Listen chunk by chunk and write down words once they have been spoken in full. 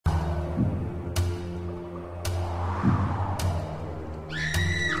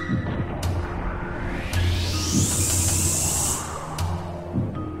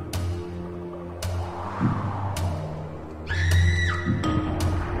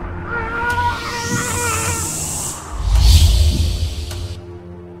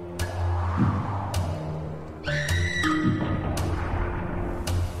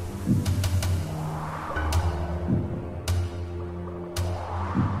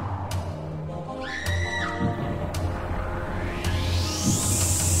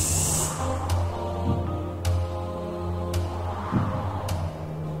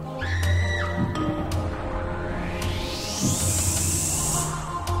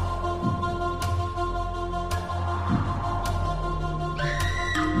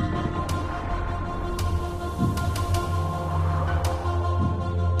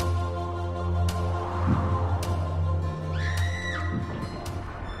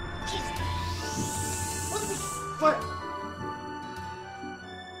Fire!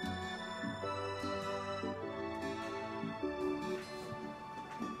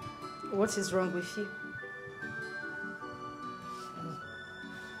 What is wrong with you?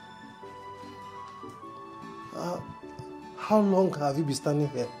 How long have you been standing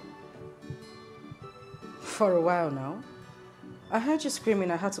here? For a while now. I heard you screaming.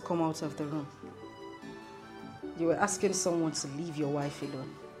 I had to come out of the room. You were asking someone to leave your wife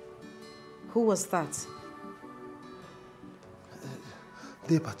alone. Who was that?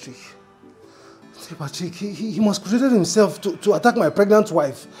 Patrick. Patrick, he masqueraded himself to attack my pregnant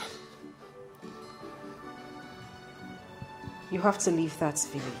wife. You have to leave that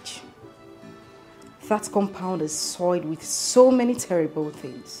village. That compound is soiled with so many terrible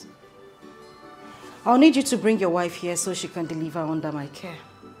things. I'll need you to bring your wife here so she can deliver under my care.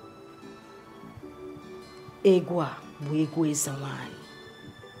 Egwa Bwegwe Zawai.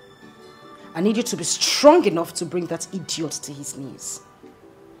 I need you to be strong enough to bring that idiot to his knees.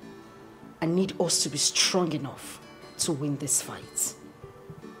 I need us to be strong enough to win this fight.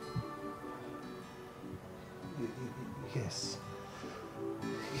 Yes.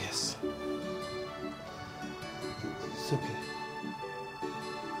 Yes. It's okay.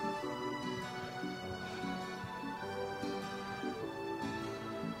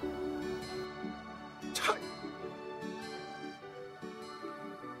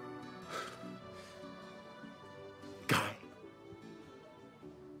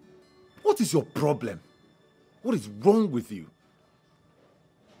 What is your problem? What is wrong with you?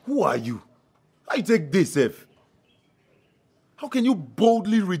 Who are you? How you take this, F? How can you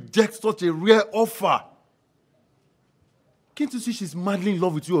boldly reject such a rare offer? Can't you see she's madly in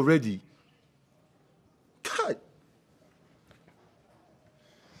love with you already? God.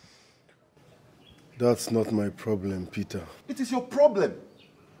 That's not my problem, Peter. It is your problem.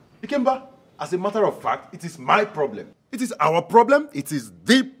 Ikemba, as a matter of fact, it is my problem. It is our problem. It is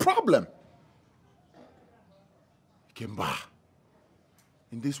the problem. Ikemba,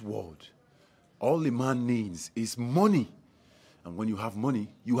 in this world, all a man needs is money. And when you have money,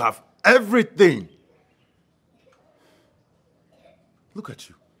 you have everything. Look at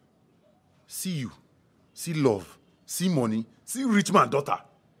you. See you. See love. See money. See rich man daughter.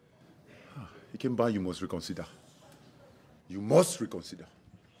 Ikemba, you must reconsider. You must reconsider.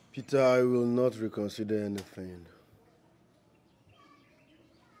 Peter, I will not reconsider anything.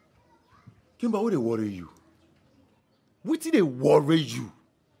 Ikemba, what they worry you? What did they worry you?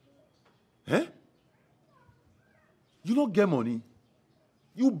 Eh? You don't get money.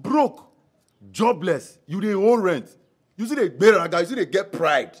 You broke. Jobless. You dey owe rent. You see the beraga. You see they get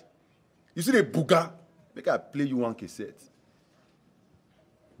pride. You see the buga. Make I play you one cassette.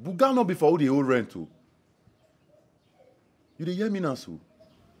 Buga not before the owe rent too. You dey hear me now, so?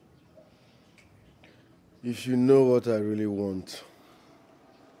 If you know what I really want,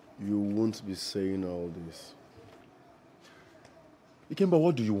 you won't be saying all this. Ikemba,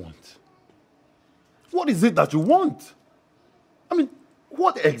 what do you want? What is it that you want? I mean,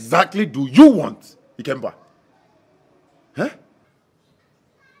 what exactly do you want, Ikemba? Huh?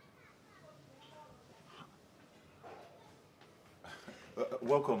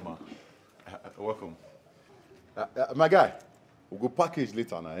 Welcome, ma. Welcome. My guy, we'll go package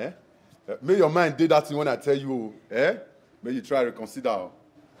later now, eh? May your mind do that thing when I tell you, eh? May you try to reconsider.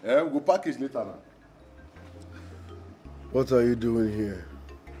 Eh? We'll go package later now. What are you doing here?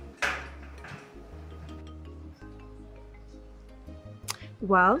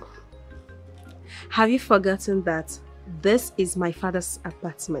 Well, have you forgotten that this is my father's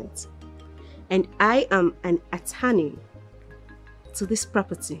apartment and I am an attorney to this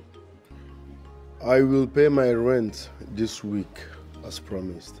property? I will pay my rent this week as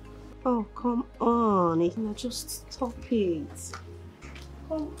promised. Oh, come on, Iyke, just stop it.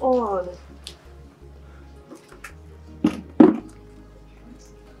 Come on.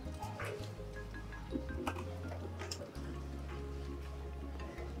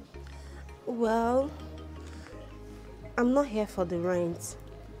 Well, I'm not here for the rent.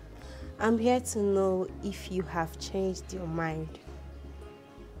 I'm here to know if you have changed your mind.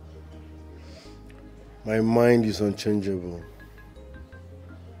 My mind is unchangeable.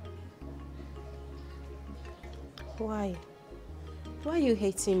 Why? Why are you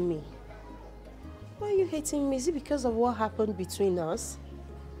hating me? Why are you hating me? Is it because of what happened between us?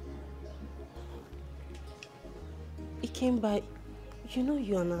 It came by, you know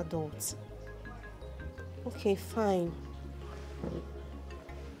you're an adult. Okay, fine.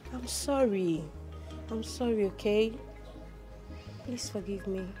 I'm sorry. I'm sorry, okay? Please forgive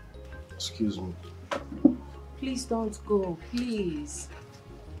me. Excuse me. Please don't go, please.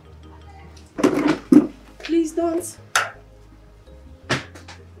 Please don't.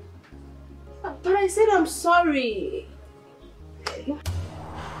 But I said I'm sorry.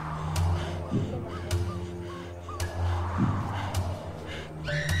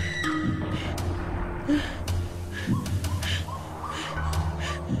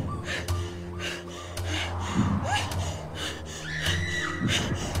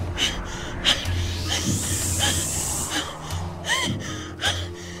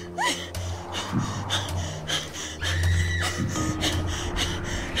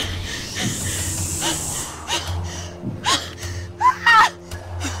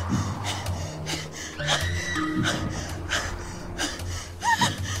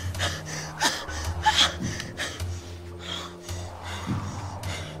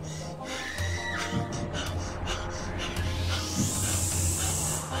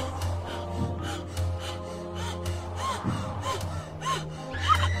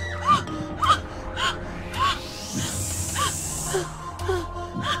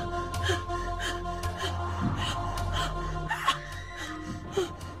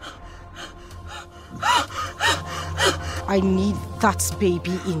 I need that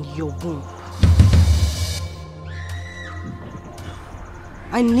baby in your womb.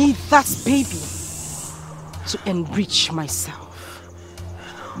 I need that baby to enrich myself.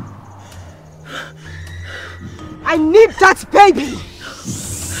 I need that baby!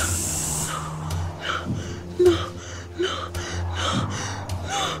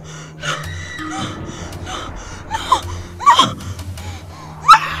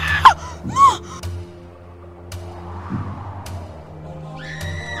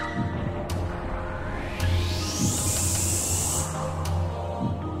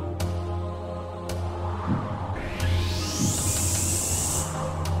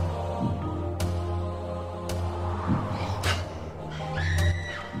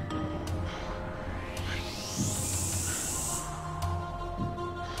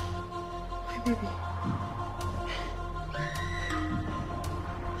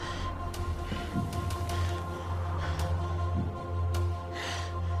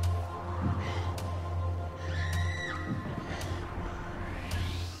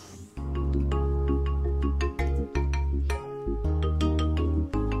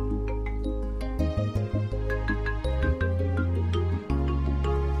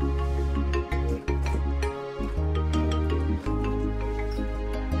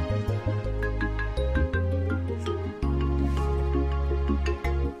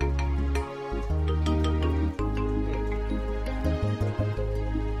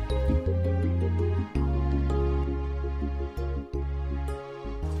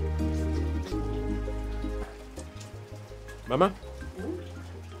 Mama,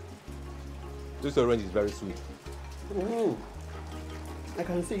 this orange is very sweet. I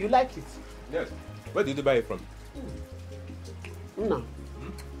can see you like it. Yes. Where did you buy it from? No.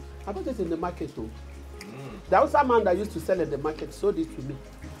 I bought it in the market too. The Hausa man that used to sell at the market sold it to me.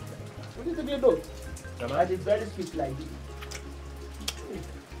 What did you do? And it's very sweet like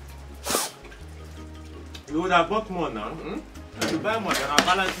this. You would have bought more now. You buy more, then I'll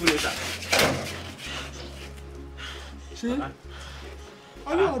balance you later. See?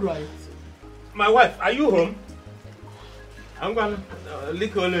 Are you alright? My wife, are you home? I'm going to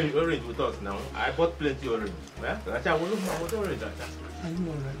lick orange with us now. I bought plenty orange. Yeah? Racha, will look my orange. Are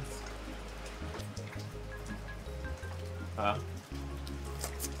you alright?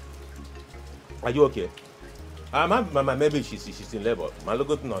 Are you okay? Mama, maybe she's in labor. My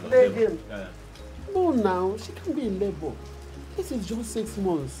logo no. Labor. No, now she can't be in labor. This is just 6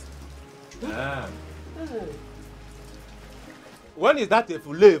 months. When is that if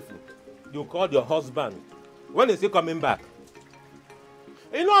you leave, you call your husband? When is he coming back?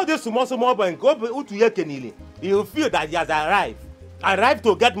 You know this small boy go to Iyke, he'll feel that he has arrived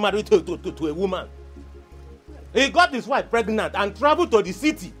to get married to a woman. He got his wife pregnant and traveled to the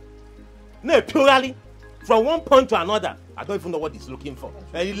city. No, purely from one point to another. I don't even know what he's looking for.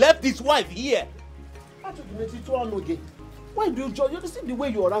 And he left his wife here. Why do you see the way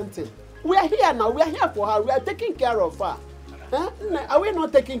you're ranting? We are here now. We are here for her. We are taking care of her. Are we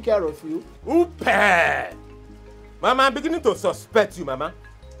not taking care of you? Upe! Mama, I'm beginning to suspect you, Mama.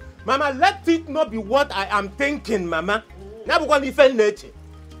 Mama, let it not be what I am thinking, Mama. Now we're going to defend nature.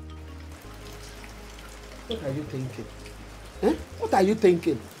 What are you thinking? What are you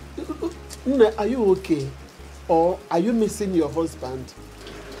thinking? Are you okay? Or are you missing your husband?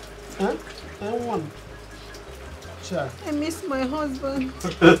 I miss my husband.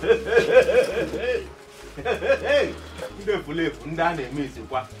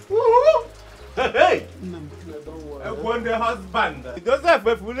 Don't worry. the husband. Joseph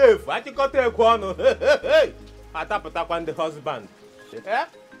Efulef, I think got a corner. Hey, I tap the husband. Eh?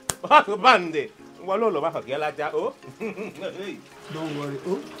 Husband. Don't worry,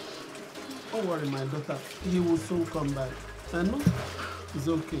 don't worry, my daughter. He will soon come back. I know it's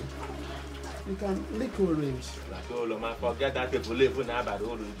okay. You can lick orange. Forget that people live in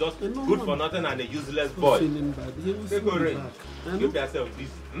just good for nothing and a useless boy. Feeling bad. He will soon come back. Keep yourself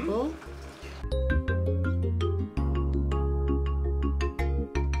busy. Oh?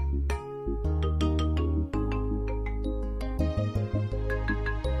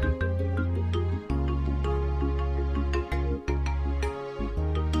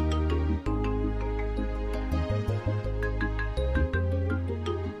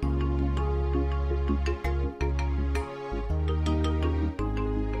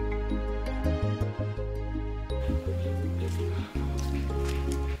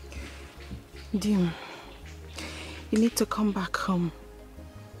 Dim, you need to come back home.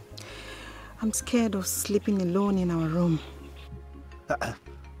 I'm scared of sleeping alone in our room.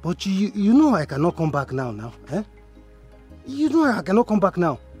 But you know I cannot come back now, eh? You know I cannot come back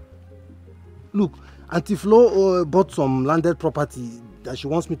now. Look, Auntie Flo bought some landed property that she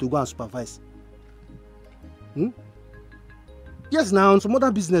wants me to go and supervise. Yes, now, and some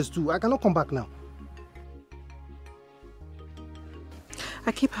other business too. I cannot come back now.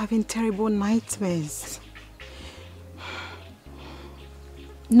 I keep having terrible nightmares.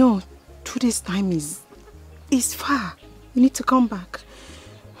 No, 2 days' time is far. You need to come back.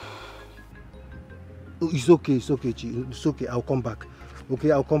 It's okay, Chi. It's okay, I'll come back.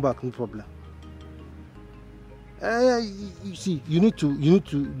 Okay, I'll come back, no problem. You see, you need to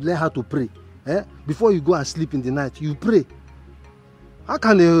learn how to pray. Before you go and sleep in the night, you pray. How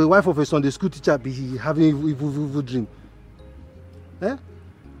can the wife of a Sunday school teacher be having evil dream?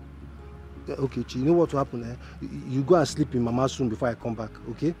 Okay, Chi, you know what will happen? You go and sleep in Mama's room before I come back,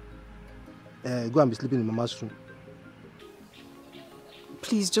 okay? Go and be sleeping in Mama's room.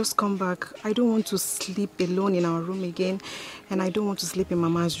 Please, just come back. I don't want to sleep alone in our room again, and I don't want to sleep in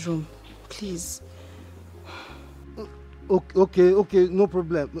Mama's room. Please. Okay, no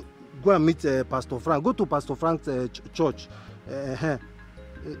problem. Go and meet Pastor Frank. Go to Pastor Frank's church.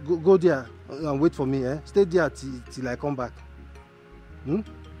 Go there and wait for me. Stay there till I come back.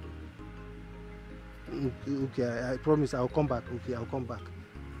 Okay, I promise I'll come back. Okay, I'll come back.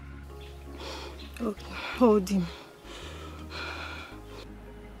 Okay, hold him.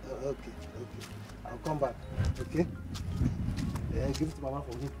 Okay. I'll come back. Okay? Give it to Mama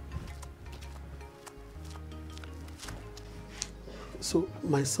for me. So,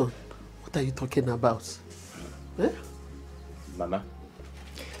 my son, what are you talking about? Mama,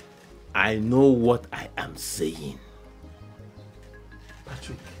 I know what I am saying.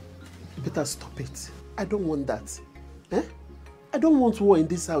 Patrick, you better stop it. I don't want that. I don't want war in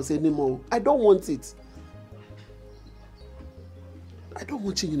this house anymore. I don't want it. I don't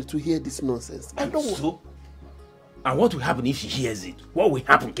want you to hear this nonsense. I don't want. So? And what will happen if she hears it? What will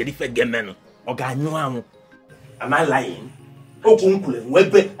happen? Am I lying?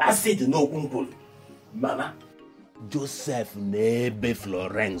 I said no. Mama, Joseph nebe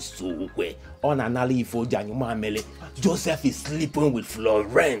Florence on anali for Janyumamele. Joseph is sleeping with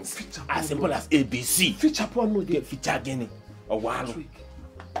Florence. As simple as ABC. Feature porn no get feature again.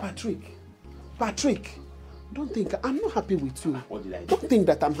 Patrick. Don't think I'm not happy with you. What did I do? Don't think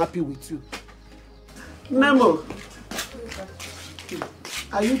that I'm happy with you. Nemo,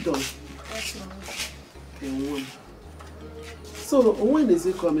 are you done? Yes, Mama. So when is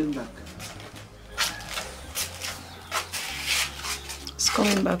he coming back? He's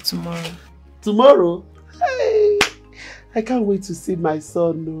coming back tomorrow. Tomorrow? Hey, I can't wait to see my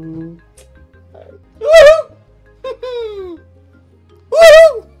son.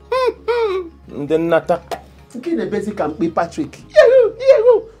 Then Nata. Okay, the basic can be Patrick.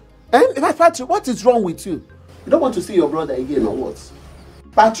 And Patrick, what is wrong with you? You don't want to see your brother again or what?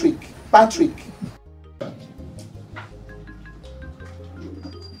 Patrick.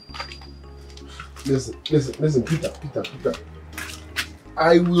 Listen, Peter.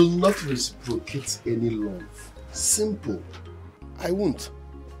 I will not reciprocate any love. Simple. I won't.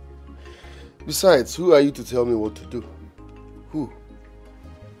 Besides, who are you to tell me what to do? Who?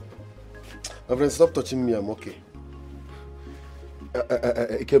 My friend, stop touching me, I'm okay.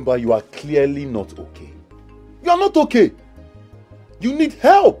 Ikemba, you are clearly not okay. You are not okay. You need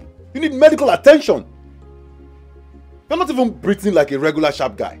help. You need medical attention. You're not even breathing like a regular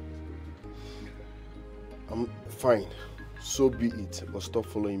sharp guy. I'm fine. So be it. But stop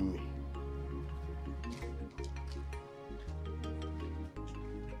following me.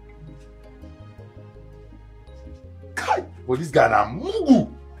 But this guy na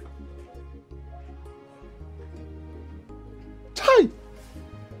mugu. Chai!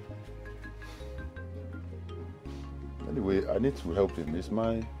 Anyway, I need to help him. It's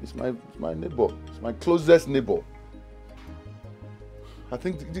my neighbor. It's my closest neighbor. I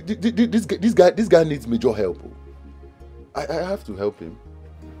think this guy needs major help. I have to help him.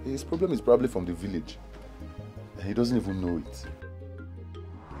 His problem is probably from the village. And he doesn't even know it.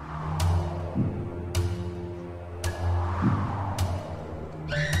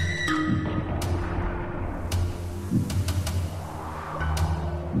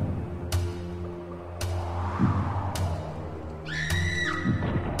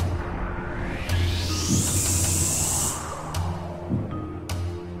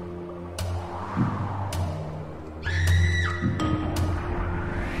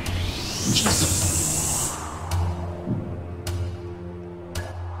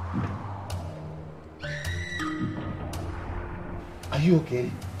 Are you okay?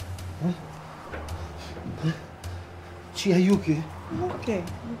 Huh? Huh? Chi, are you okay? I'm okay.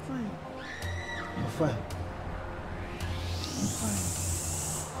 I'm fine. You're fine. I'm fine.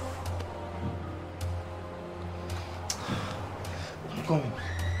 I'm coming.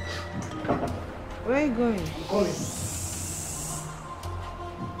 Where are you going? I'm coming.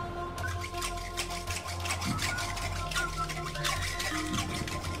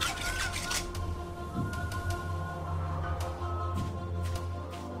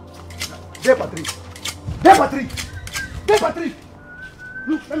 There, Patrick! There, Patrick! There, Patrick!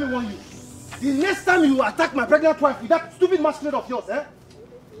 Look, let me warn you. The next time you attack my pregnant wife with that stupid masquerade of yours,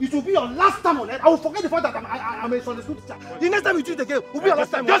 it will be your last time on earth. I will forget the fact that I'm a Sunday school teacher. The next time you do it again, will be your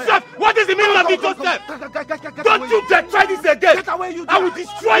last time on earth. Joseph, what is the meaning of it, Joseph? Don't you dare try this again! Get away, you! I will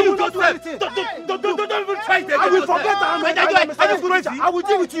destroy you, Joseph! Don't even try it again! I will forget that I'm a Sunday school teacher. I will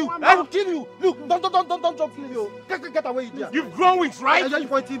deal with you. I will kill you. Look, don't jump me, yo. Get away, idiot. You've grown wings, right?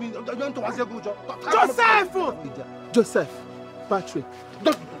 Joseph, Patrick,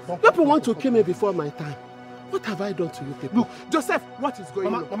 people want to kill me before my time. What have I done to you people? Look, Joseph, what is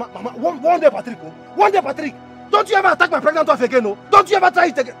going on? Mama, one day, Patrick. One day, Patrick. Don't you ever attack my pregnant wife again, no? Don't you ever try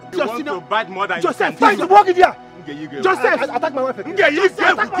it again? You want to bite more than Joseph, you try to walk it here. Joseph, attack my wife again.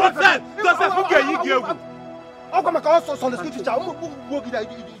 Joseph, How come I can't also Sunday school teacher? Walk it there,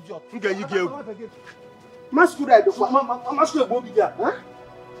 idiot. Masquerade, Masquerade, walk it there. huh?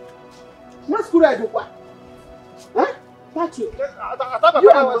 Masquerade, what? Huh? Patrick, Attack my You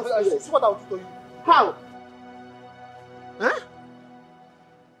pregnant wife. See what I will do to you. how? Huh?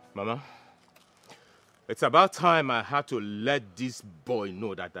 Mama, it's about time I had to let this boy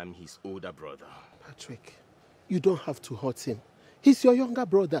know that I'm his older brother. Patrick, you don't have to hurt him. He's your younger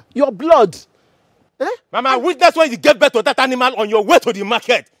brother, your blood. Eh? Mama, witness when you get back to that animal on your way to the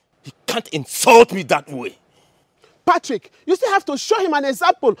market. You can't insult me that way. Patrick, you still have to show him an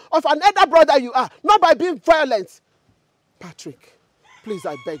example of an elder brother you are, not by being violent. Patrick, please,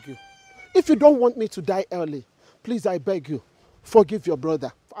 I beg you. If you don't want me to die early, please, I beg you, forgive your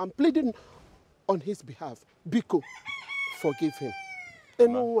brother. I'm pleading on his behalf. Biko, forgive him.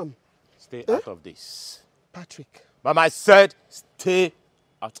 Mama, stay out of this. Patrick. Mama, I said stay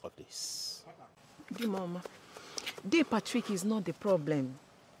out of this. Dear Mama, dear Patrick is not the problem.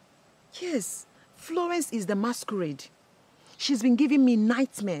 Yes, Florence is the masquerade. She's been giving me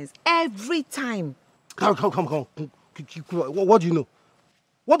nightmares every time. Come. What do you know?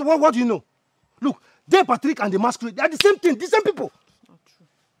 What do you know? Look, they Patrick and the masquerade, they are the same thing, the same people. Not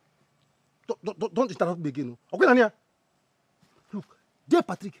true. Don't interrupt me again. Okay, Nania? Look, they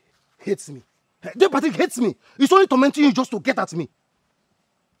Patrick hates me. They Patrick hates me. He's only tormenting you just to get at me.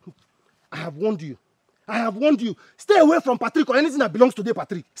 Look, I have warned you. Stay away from Patrick or anything that belongs to Day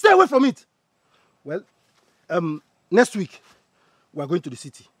Patrick. Stay away from it. Well, next week, we are going to the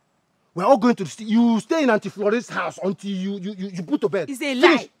city. We're all going to the city. You stay in Auntie Flore's house until you put to bed. It's a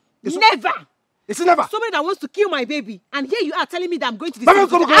lie. It's Never. It's never. Somebody that wants to kill my baby, and here you are telling me that I'm going to the Mama,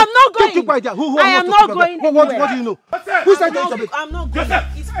 city. come. I'm not going. Keep quiet there. Who I am not going What anywhere. do you know? Joseph, Who said that? I'm not going. Joseph.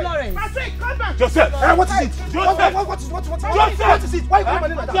 It's Florence. Patrick, come back. Joseph! What is it? Joseph! What is it? Why are you calling my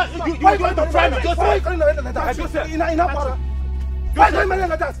name like that? You Why are want to try me, Joseph? Why are you calling my name like that? Joseph! In our para. Why are you calling my name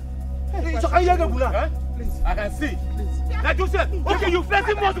like that? So can you hear me? Please. I can see. Now, Joseph, okay, you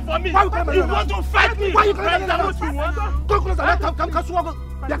flexing muscle for me. Why you calling my You name want to fight me? Why you calling my name Right now, like what you want? that? Come closer.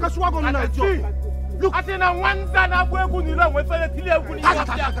 Come swag on I can see. Look, I think one time I go to the one for the clear.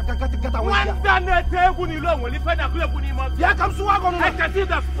 Get away. One time I take you long when you find a clear. Yeah, come swag on. I can see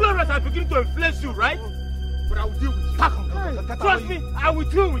the Florence are beginning to influence you, right? But I will deal with you. Trust me, I will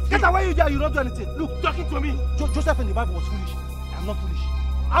deal with you. Get away, you don't do anything. Look, Talking to me. Joseph in the Bible was foolish. I am not foolish.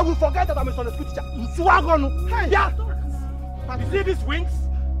 I will forget that I'm a Sunday school teacher. Swag on. Yeah. You see these wings?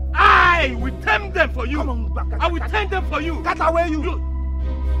 I will tame them for you. Come on, back. I will tame them for you. Get away, you.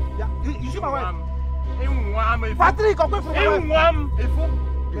 Yeah, you see my wife? Patrick, I'm going for my wife.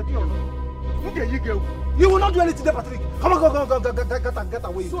 You will not do anything there, Patrick. Come on, go, get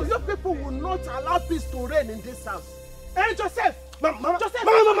away. So your people will not allow peace to reign in this house. Hey, Joseph! Mama, Joseph!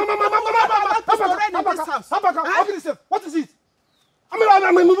 What is it?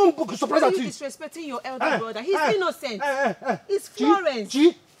 I'm even surprised at you you. disrespecting your elder brother. He's innocent. It's Florence.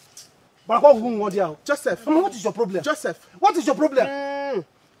 Joseph, Mama, what is your problem? Joseph, what is your problem?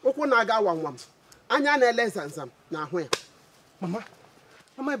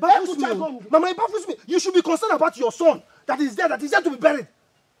 Mama, it baffles me. Mama, it baffles me. You should be concerned about your son that is there to be buried.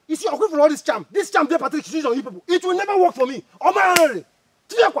 You see, I'm going for all this charm. This charm there, Patrick, is on you people. It will never work for me.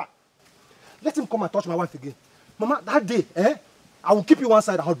 Let him come and touch my wife again. Mama, that day, I will keep you one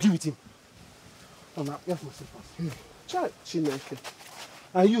side. I'll deal with him. Mama, where's my slippers?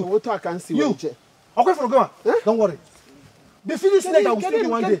 And you? What I can see. You? Okay, for go. Don't worry. Be feeding snake that will feed you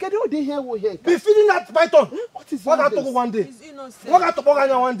one day. Be feeding that python. What is what this? I one day. He's innocent. What I talk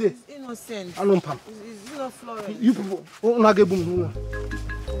one day. He's innocent. I don't pam. He's not Florence. You people, not get boom.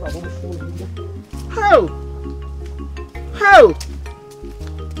 How?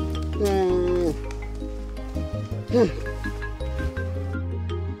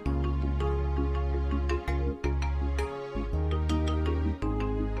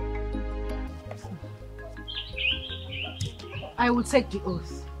 I will take the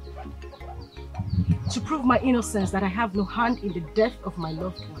oath to prove my innocence that I have no hand in the death of my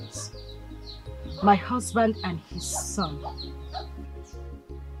loved ones, my husband and his son,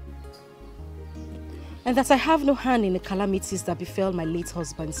 and that I have no hand in the calamities that befell my late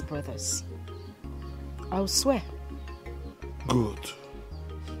husband's brothers. I'll swear. Good.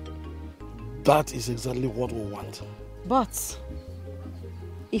 That is exactly what we want. But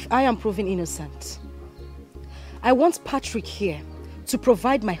if I am proven innocent, I want Patrick here to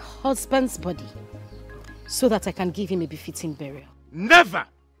provide my husband's body so that I can give him a befitting burial. Never!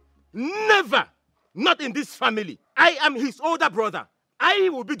 Never! Not in this family. I am his older brother. I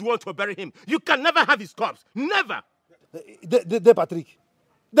will be the one to bury him. You can never have his corpse. Never! De Patrick.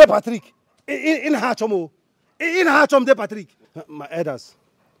 De Patrick. In Hachomo. In Hachom, De Patrick. My elders.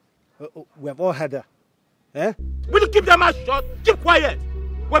 We have all had her. Will you keep your mouth shut? Keep quiet!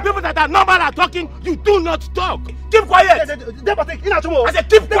 When people that are normal are talking, you do not talk. Keep quiet. I said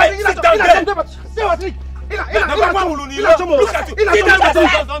keep quiet. Sit down there. Look at you.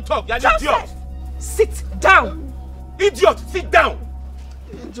 Don't talk. You're an idiot. Sit down. Idiot, sit down.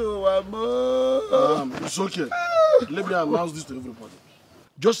 It's okay. Let me announce this to everybody.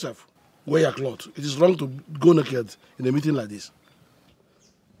 Joseph, wear your clothes. It is wrong to go naked in a meeting like this.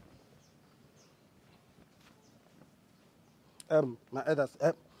 My elders,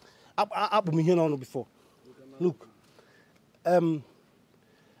 I've been here now before. Look, I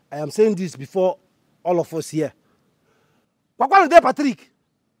am saying this before all of us here. Patrick,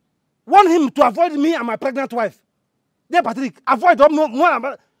 warn him to avoid me and my pregnant wife. There, Patrick, avoid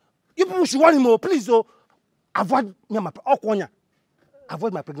more. You people should warn him, please. Avoid me and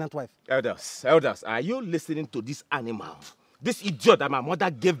avoid my pregnant wife. Elders, are you listening to this animal? This idiot that my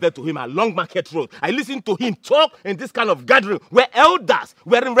mother gave birth to him along Market Road. I listened to him talk in this kind of gathering where elders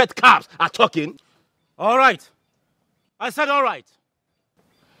wearing red caps are talking. All right. I said all right.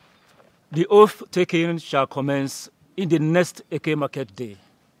 The oath taking shall commence in the next Iyke market day.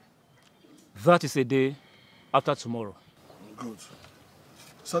 That is a day after tomorrow. Good.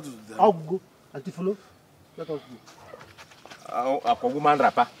 Saturday. I'll go. Antifulo. Let us go.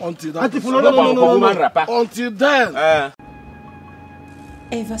 Until that. Until then.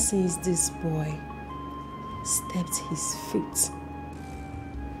 Ever since this boy stepped his foot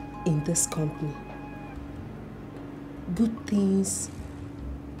in this company, good things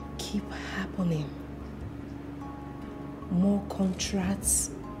keep happening. More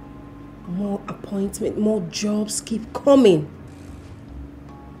contracts, more appointments, more jobs keep coming.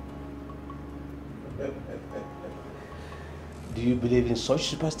 Do you believe in such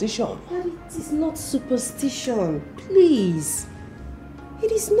superstition? But it is not superstition, please.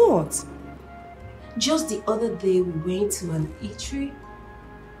 It is not. Just the other day we went to an eatery.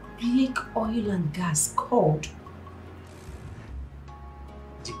 Black Oil and Gas called.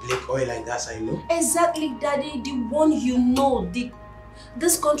 The Black Oil and Gas I know? Exactly, Daddy. The one you know.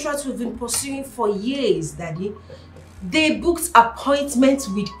 This contract we've been pursuing for years, Daddy. They booked appointments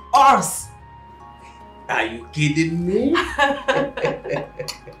with us. Are you kidding me?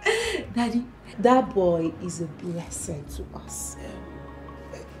 Daddy, that boy is a blessing to us.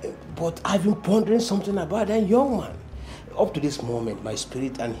 But I've been pondering something about that young man. Up to this moment, my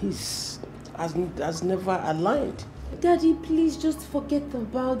spirit and his has never aligned. Daddy, please just forget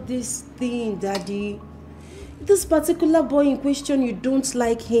about this thing, Daddy. This particular boy in question, you don't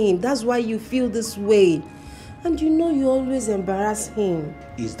like him. That's why you feel this way. And you know you always embarrass him.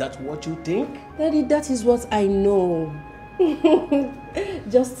 Is that what you think? Daddy, that is what I know.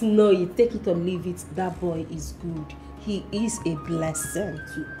 Just know it, take it or leave it. That boy is good. He is a blessing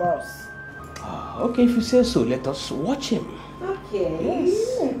to us. Okay, if you say so, let us watch him. Okay.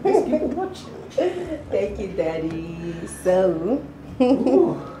 Yes, let's keep watching. Thank you, Daddy. So,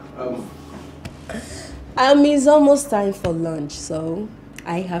 it's almost time for lunch, so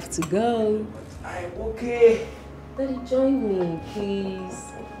I have to go. I'm okay. Daddy, join me,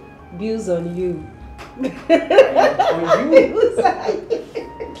 please. Bills on you. On you?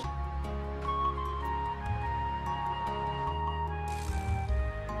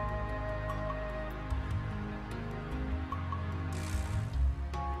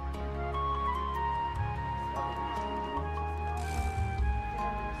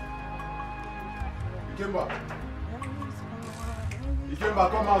 Ikemba,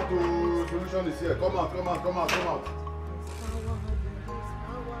 come out to solution is here. Come out.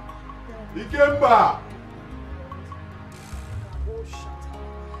 Ikemba!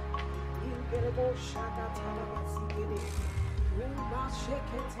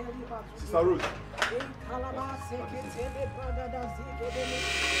 Sister Rose.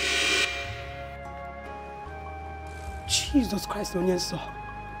 Jesus Christ, on your soul.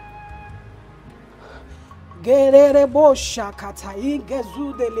 Gerere bosha kata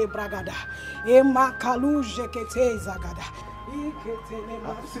ingezude le bragada ema kaluje kete zagada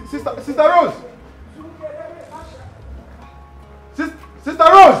Sister Rose. Sister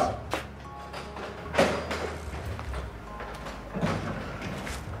Rose.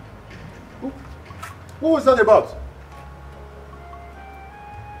 What was that about?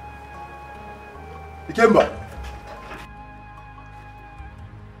 Ikemba.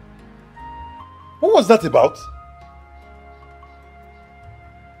 What was that about?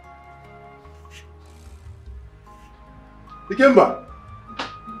 Ikemba.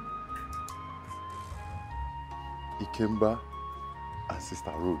 Ikemba and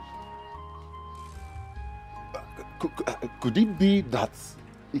Sister Rose. Could it be that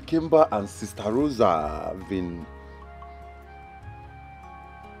Ikemba and Sister Rose have been...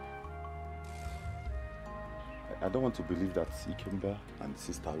 I don't want to believe that Ikemba and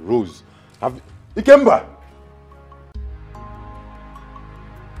Sister Rose have... Ikemba!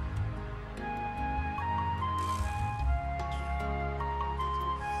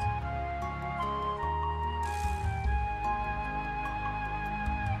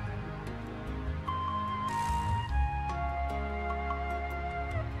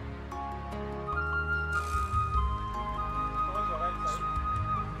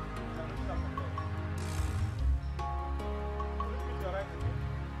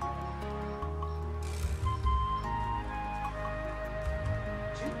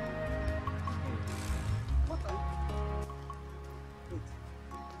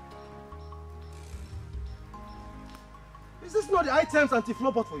 Is this not the items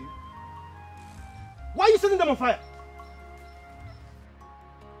anti-flow bought for you? Why are you setting them on fire?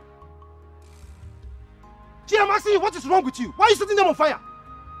 Gee, I'm asking you, what is wrong with you? Why are you setting them on fire?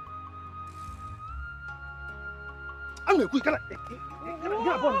 I'm not quick. Can I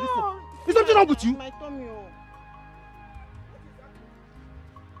borrow this thing? Is something wrong with you? My tummy.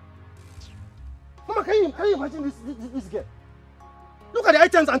 Mama, can you imagine this girl? Look at the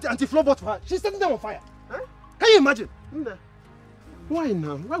items anti-flow bought for her. She's setting them on fire. Huh? Can you imagine? Why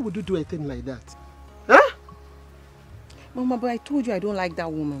now? Why would you do a thing like that? Huh? Mama, but I told you I don't like that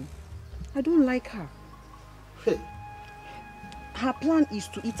woman. I don't like her. Hey. Her plan is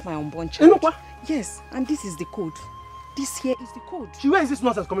to eat my unborn child. Yes, and this is the code. This here is the code. Where is this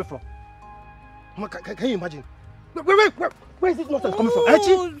nonsense coming from? Mama, can you imagine? Where is this nonsense coming from? Where is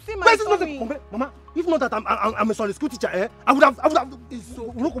this nonsense coming? Mama, if not that I'm a Sunday school teacher, I would have.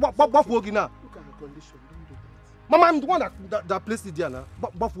 Look what working now. Look at her condition. Don't do that. Mama, I'm the one that placed it there now.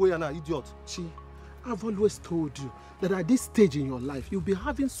 Buff way now, idiot. See, I've always told you that at this stage in your life, you'll be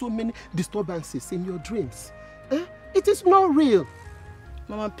having so many disturbances in your dreams. It is not real.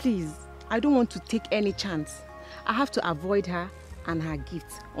 Mama, please. I don't want to take any chance. I have to avoid her and her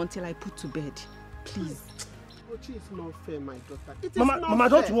gifts until I put to bed. Please. Ochi, it's not fair, my daughter. It is Mama, not Mama,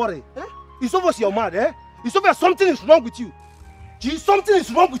 fair. don't worry. It's obvious you're mad, eh? It's obvious something is wrong with you. Gee, something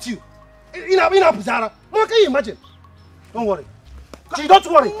is wrong with you. In a Mama, can you imagine? Don't worry. Don't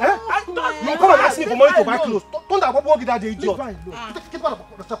worry. You come and ask me for money to buy clothes. Don't that idiot.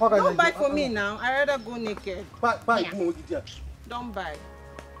 Don't buy for me now. I rather go naked. Buy. Don't buy.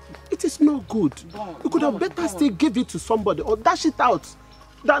 It is no good. You could have better still give it to somebody or dash it out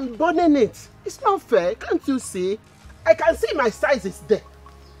than burning it. It's not fair. Can't you see? I can see my size is there.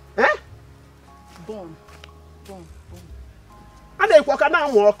 Eh? Bon. And then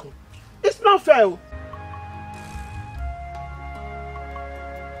walk. It's not fair.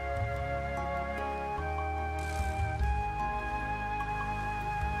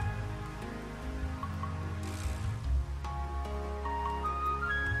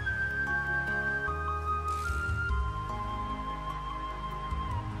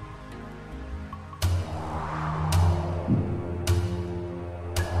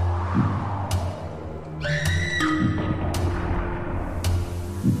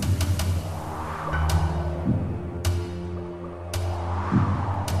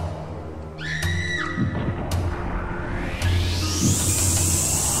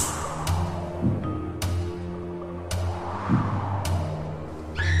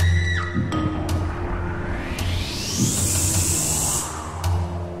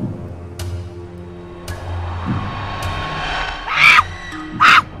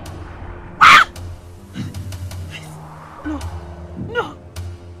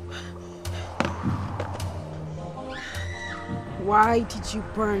 Why did you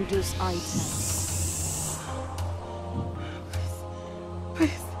burn those items?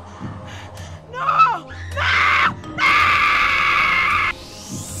 Please. No!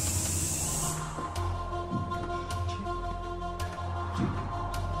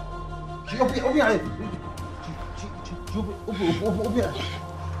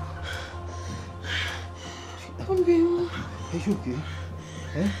 Are you okay?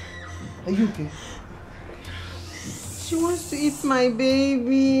 Eh? Are you okay? She wants to eat my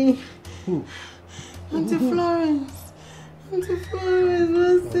baby. Who? Auntie Florence. Auntie Florence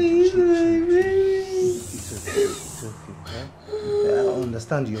wants to eat my baby. It's okay. Eh? I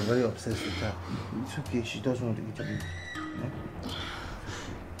understand you're very obsessed with her. It's okay. She doesn't want to eat your baby. Eh?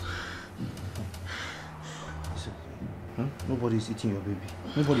 It's okay. Huh? Nobody's eating your baby.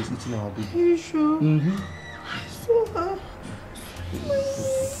 Nobody's eating our baby. Are you sure? Mm-hmm. I saw her.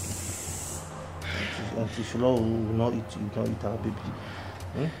 Auntie Shula will not eat our baby.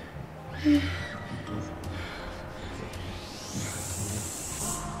 Hmm?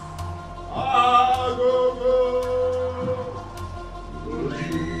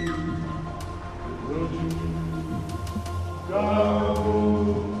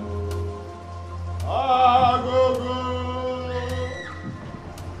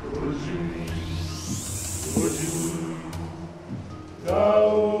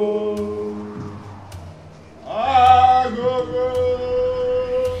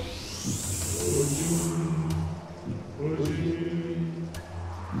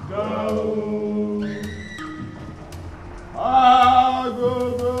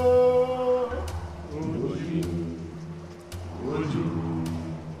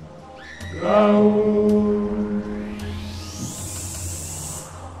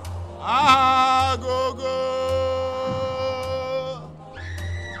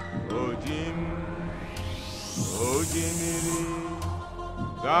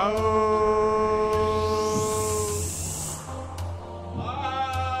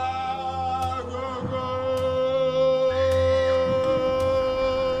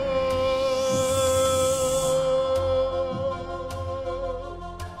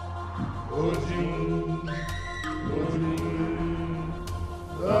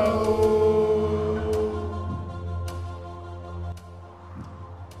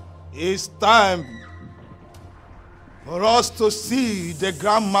 It's time for us to see the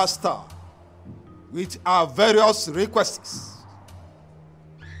Grand Master with our various requests.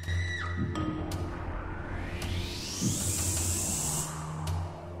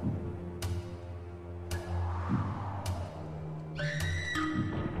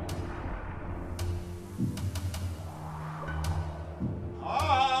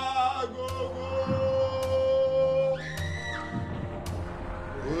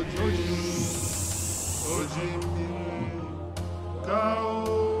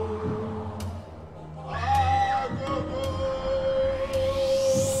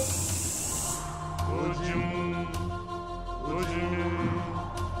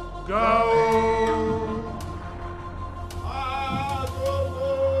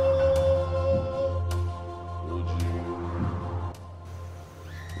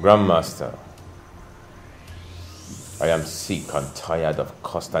 Grandmaster, I am sick and tired of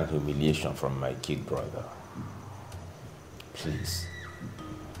constant humiliation from my kid brother. Please,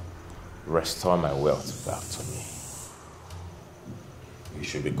 restore my wealth back to me. You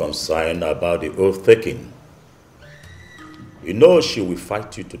should be concerned about the oath taking. You know she will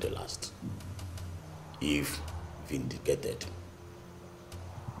fight you to the last, if vindicated.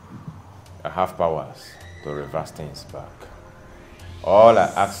 I have powers to reverse things back. All I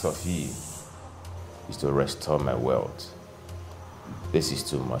ask of you is to restore my wealth. This is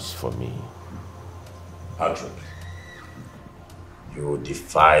too much for me. Patrick, you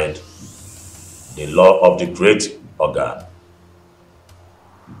defied the law of the great organ.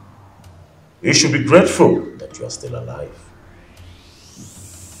 You should be grateful that you are still alive.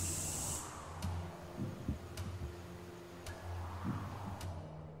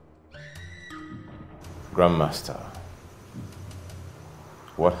 Grandmaster,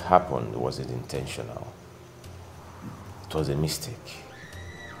 what happened wasn't intentional. It was a mistake.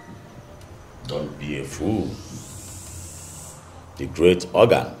 Don't be a fool. The great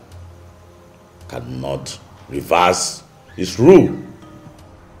organ cannot reverse his rule,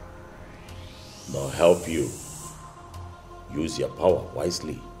 nor help you. Use your power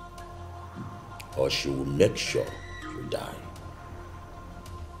wisely, or she will make sure you die.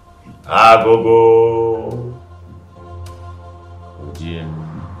 Agogo.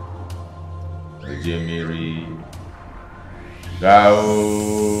 Ojemiri. Gao.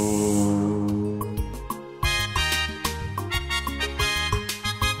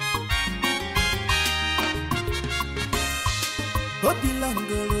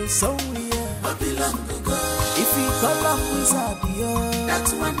 Obilangolo somewhere. Obilangogo. If you call him wizard, that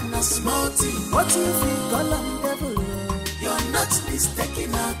one a small thing. What if you call him devil? You're not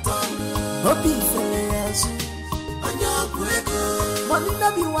mistaken at all. Obi Feleazu. Onyabuego. Money na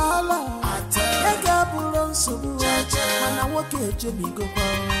be wala. Ega bulon subu. Mana woke jemigo pa.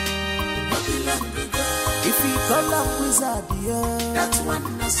 Obilangogo. If you call him wizard, that one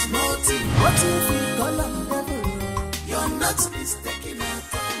a small thing. What if you call him devil? You're not mistaken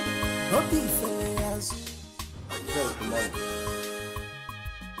at all. Obi Feleazu.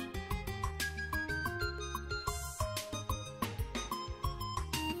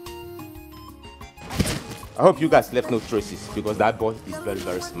 I hope you guys left no traces because that boy is very,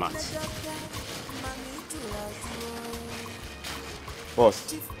 very smart.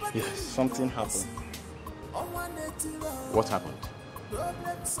 Boss. Yes, something happened. What happened?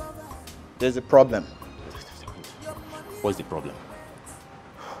 There's a problem. What's the problem?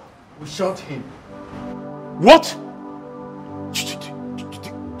 We shot him. What?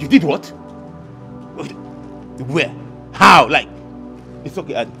 You did what? Where? How? Like, it's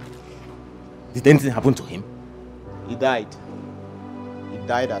okay. Did anything happen to him? He died. He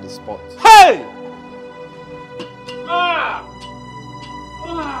died at the spot. Hey! Ah!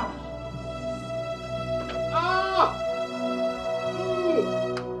 Ah! Ah!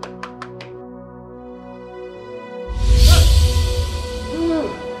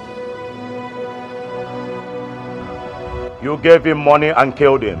 You gave him money and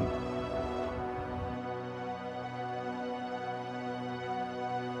killed him.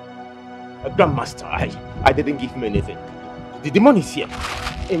 Grandmaster, I didn't give him anything. The money is here.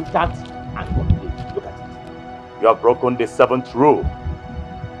 Intact and complete. Look at it. You have broken the 7th rule.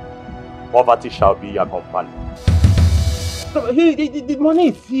 Poverty shall be your companion. The money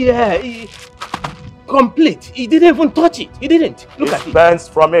is here. Complete. He didn't even touch it. He didn't. Look at it. Dispense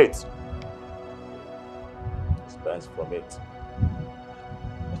from it. Dispense from it.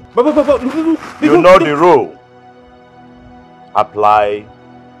 You know the rule. Apply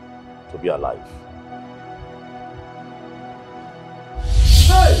to be alive.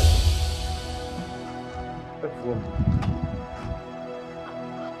 Hey!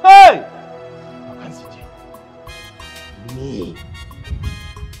 Hey! Me.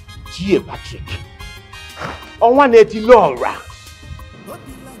 G. Patrick. On 180 Laura.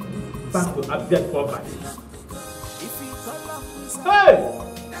 Back to abject poverty. Hey!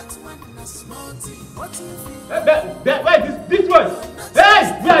 Wait, this one! Hey!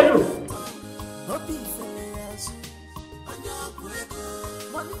 Where are you?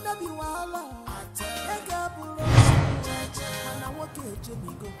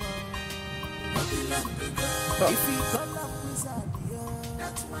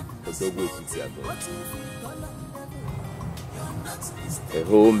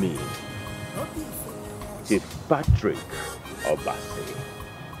 Hold me. Chief Patrick Obasi.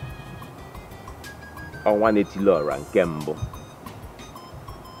 On 180 Laura and Kembo.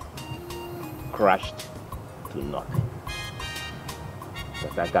 Crashed to nothing.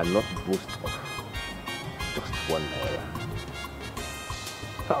 But I cannot boast of just 1 naira.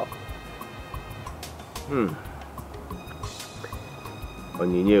 How?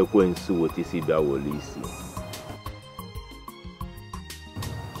 onyinye ekwensu wotisi bia wolisi.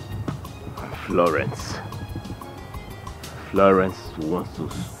 Florence wants to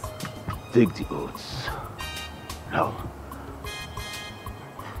take the oaths. No.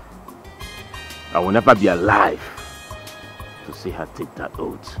 I will never be alive to see her take that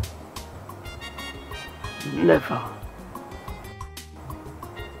oath. Never.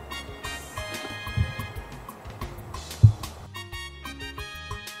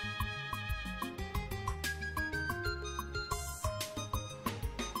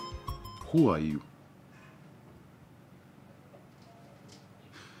 Who are you?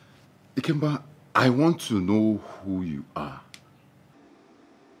 Ikemba, I want to know who you are.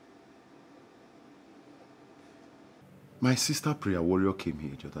 My sister prayer warrior came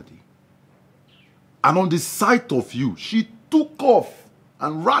here the other day. And on the sight of you, she took off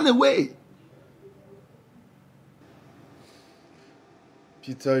and ran away.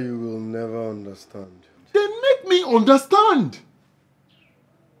 Peter, you will never understand. Then make me understand.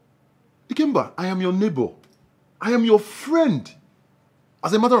 Ikemba, I am your neighbor. I am your friend.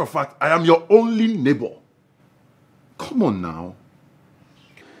 As a matter of fact, I am your only neighbor. Come on now.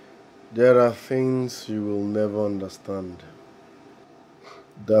 There are things you will never understand.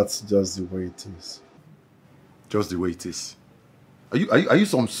 That's just the way it is. Just the way it is. Are you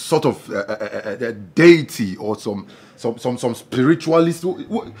some sort of deity or some spiritualist?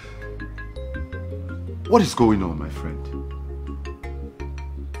 What is going on, my friend?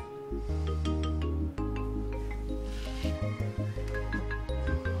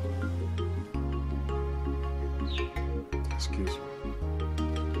 Excuse me.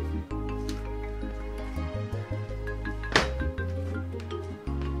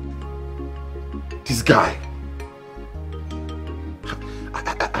 This guy.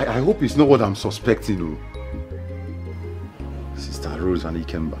 I hope it's not what I'm suspecting. Oh. Sister Rose and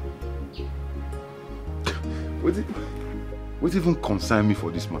Ikemba. What even concern me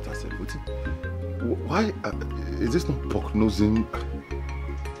for this matter, sir? Why is this not prognosing?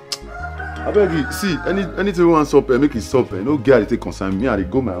 I beg you, see, anything you want to make it stop. No girl take concern me, I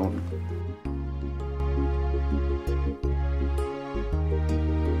go my own.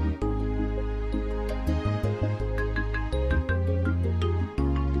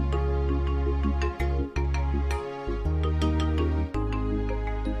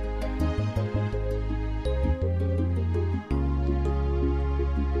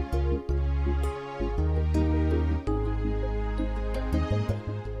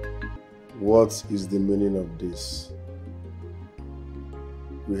 What is the meaning of this?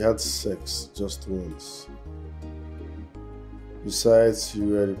 We had sex just once. Besides, you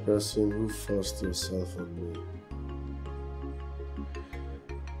were the person who forced yourself on me.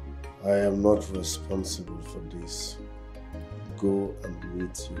 I am not responsible for this. Go and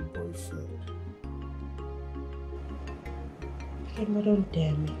meet your boyfriend. Emma, don't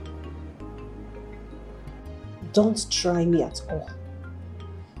dare me. Don't try me at all.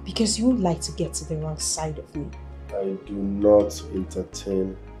 Because you would like to get to the wrong side of me. I do not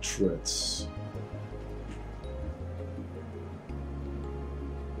entertain threats.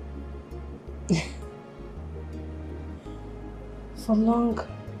 For long,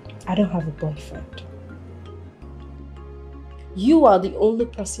 I don't have a boyfriend. You are the only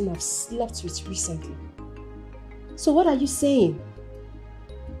person I've slept with recently. So what are you saying?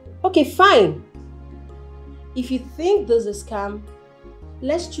 Okay, fine. If you think this is a scam,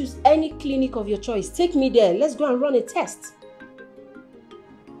 let's choose any clinic of your choice. Take me there. Let's go and run a test.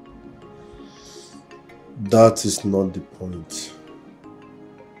 That is not the point.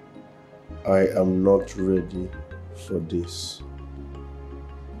 I am not ready for this.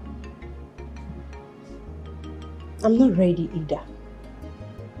 I'm not ready either.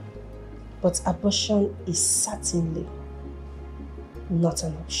 But abortion is certainly not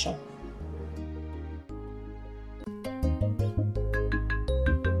an option.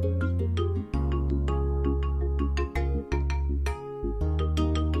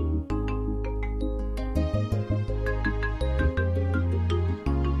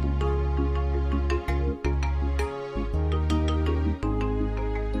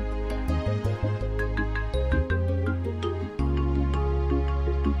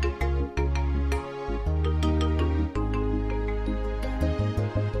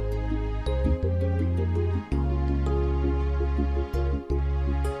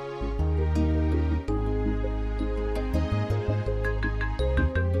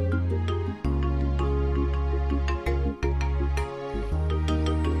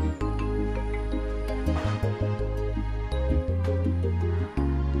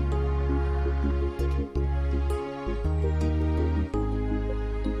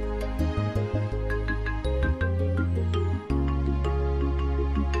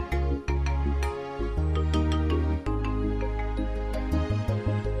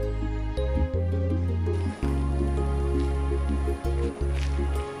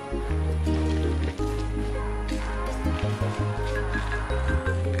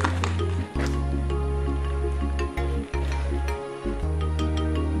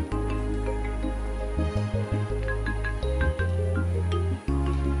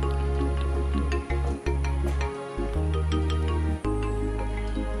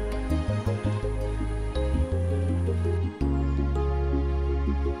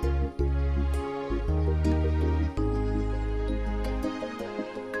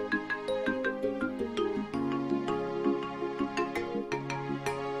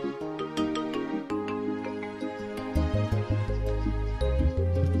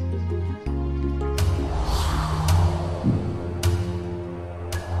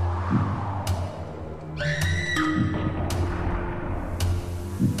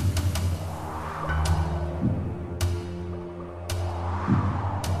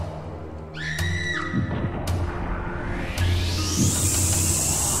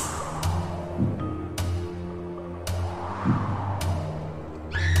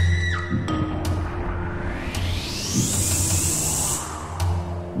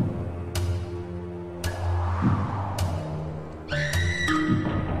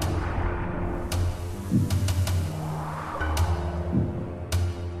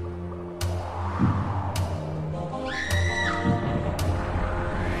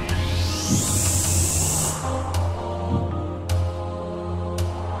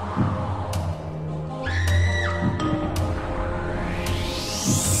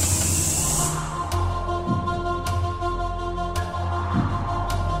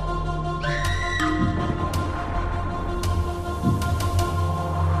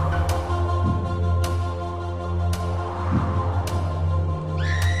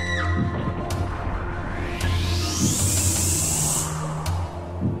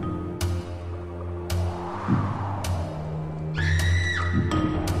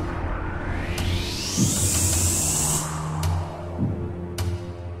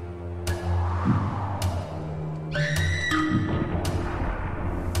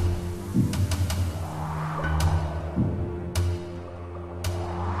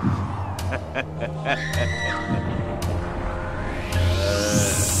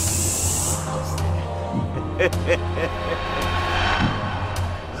 Hey!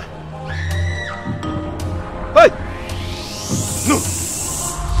 No!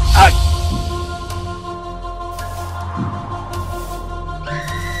 Hey!